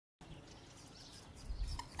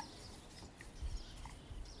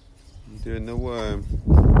Doing the worm.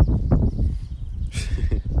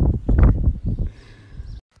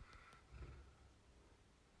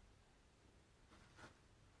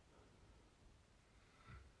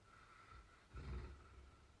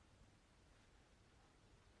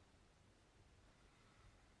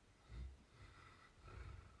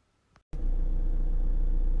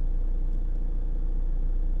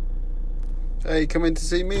 Hey, come in to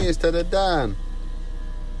see me instead of Dan.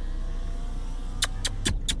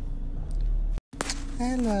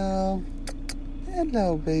 Hello.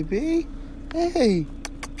 Hello, baby. Hey.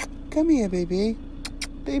 Come here, baby.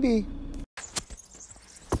 Baby.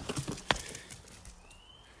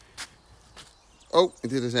 Oh, he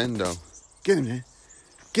did his endo. Get him there.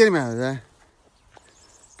 Get him out of there.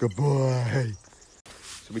 Good boy.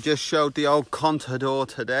 So we just showed the old Contador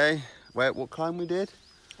today. What climb we did?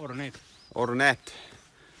 Ornette.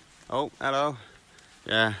 Oh, hello.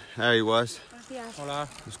 Yeah, there he was. Hola.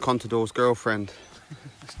 It was Contador's girlfriend.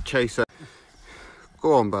 Chaser.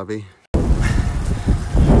 Go on, Bubby.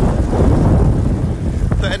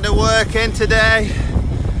 Putting the work in today.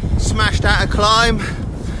 Smashed out a climb.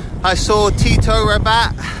 I saw Tito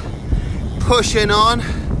Rabat pushing on,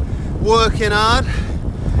 working hard,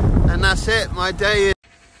 and that's it. My day is.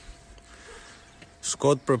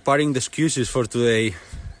 Scott preparing the excuses for today.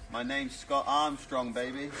 My name's Scott Armstrong,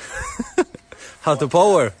 baby. How to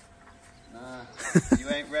power? Nah, you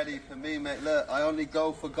ain't ready for me, mate. Look, I only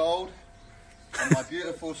go for gold on my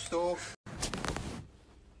beautiful store.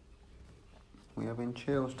 We having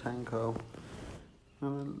chills, Tanko.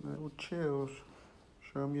 Having little chills.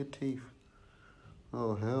 Show them your teeth.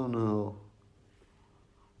 Oh, hell no.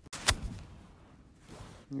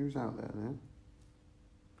 Who's out there then?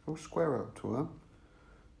 Go square up to her.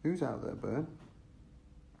 Who's out there, bird?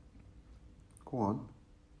 Go on.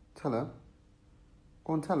 Tell her.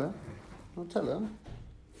 Go on, tell her. Go on, tell her.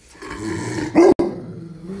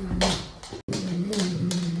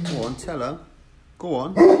 Go on, tell her. Go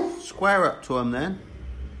on. Square up to him then.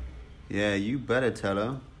 Yeah, you better tell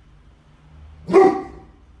her.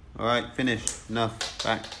 Alright, finished. Enough.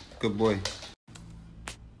 Back. Good boy.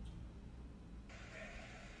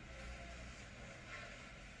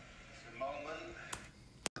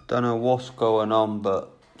 Don't know what's going on, but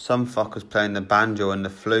some fucker's playing the banjo and the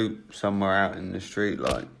flute somewhere out in the street,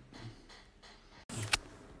 like.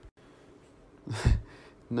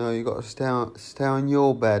 No, you got to stay on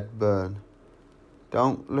your bed, Bern.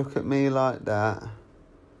 Don't look at me like that.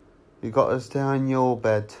 You got to stay on your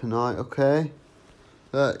bed tonight, okay?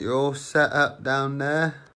 Look, you're all set up down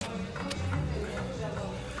there. That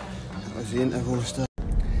was the interval stuff.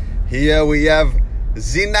 Here we have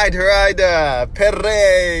the Night Rider,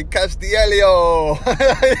 Perre Castiello.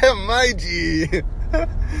 My G.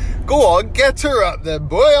 Go on, get her up there,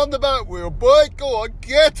 boy, on the back wheel, boy. Go on,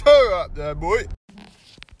 get her up there, boy.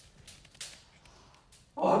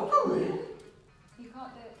 Oh, do it. You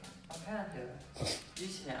can't do it. I can do it. You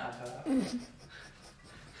sit up her. Let's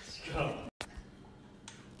go.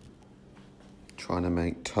 Trying to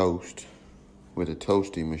make toast with a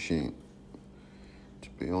toasty machine. To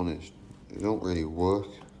be honest, it don't really work.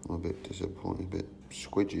 I'm a bit disappointed, a bit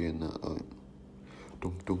squidgy in that, like.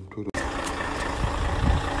 Dum, dum, dum, dum.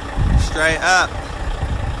 Straight up.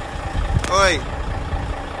 Oi.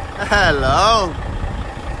 Hello.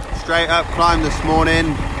 Straight up climb this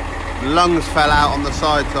morning. Lungs fell out on the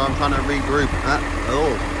side, so I'm trying to regroup.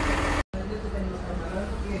 Oh.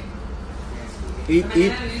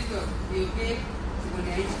 Eat.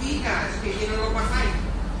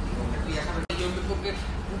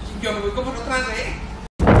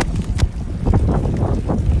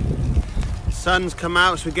 Sun's come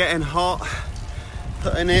out, so we're getting hot.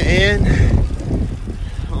 Putting it in.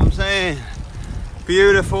 What I'm saying.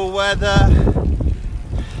 Beautiful weather.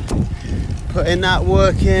 Putting that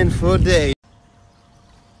work in for a day.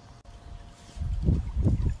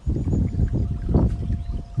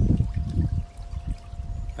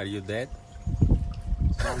 Are you dead?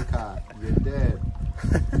 Suncat, you're dead.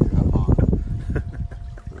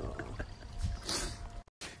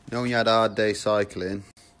 You know when you had a hard day cycling,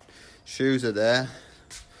 shoes are there,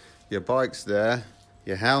 your bike's there,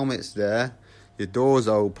 your helmet's there, your door's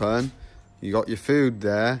open, you got your food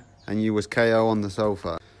there, and you was KO on the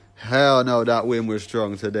sofa. Hell no, that wind was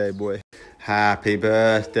strong today, boy. Happy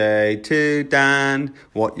birthday to Dan.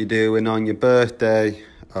 What you doing on your birthday?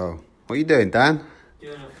 Oh, what you doing, Dan?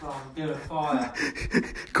 Doing a fire.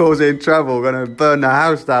 Causing trouble, gonna burn the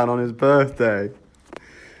house down on his birthday.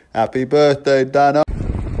 Happy birthday, Dan.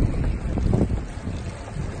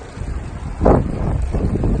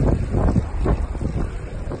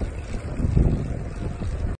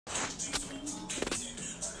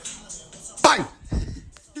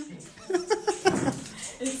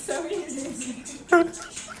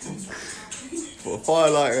 I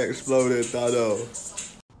like exploded Dano.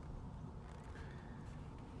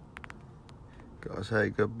 Gotta say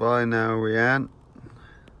goodbye now, Rianne.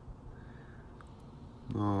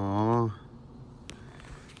 Aww.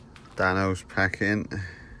 Dano's packing.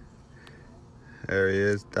 There he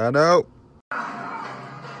is, Dano.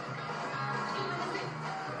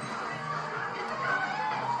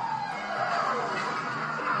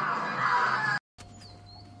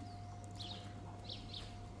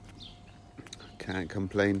 Can't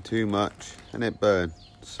complain too much, and it burn.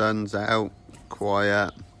 Sun's out,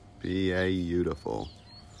 quiet, beautiful.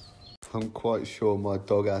 I'm quite sure my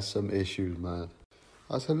dog has some issues, man.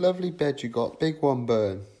 That's a lovely bed you got, big one,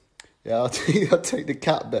 Burn. Yeah, I'll take the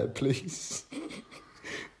cat bed, please.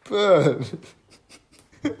 Burn.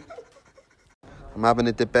 I'm having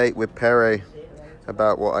a debate with Perry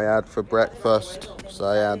about what I had for breakfast. So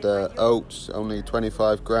I had oats, only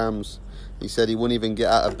 25 grams. He said he wouldn't even get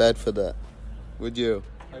out of bed for that. Would you?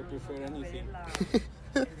 I prefer anything.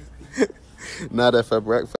 Nada for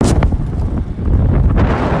breakfast.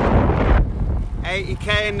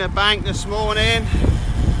 80k in the bank this morning.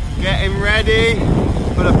 Getting ready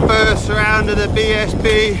for the first round of the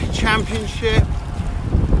BSB Championship.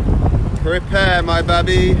 Prepare, my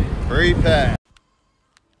baby. Prepare.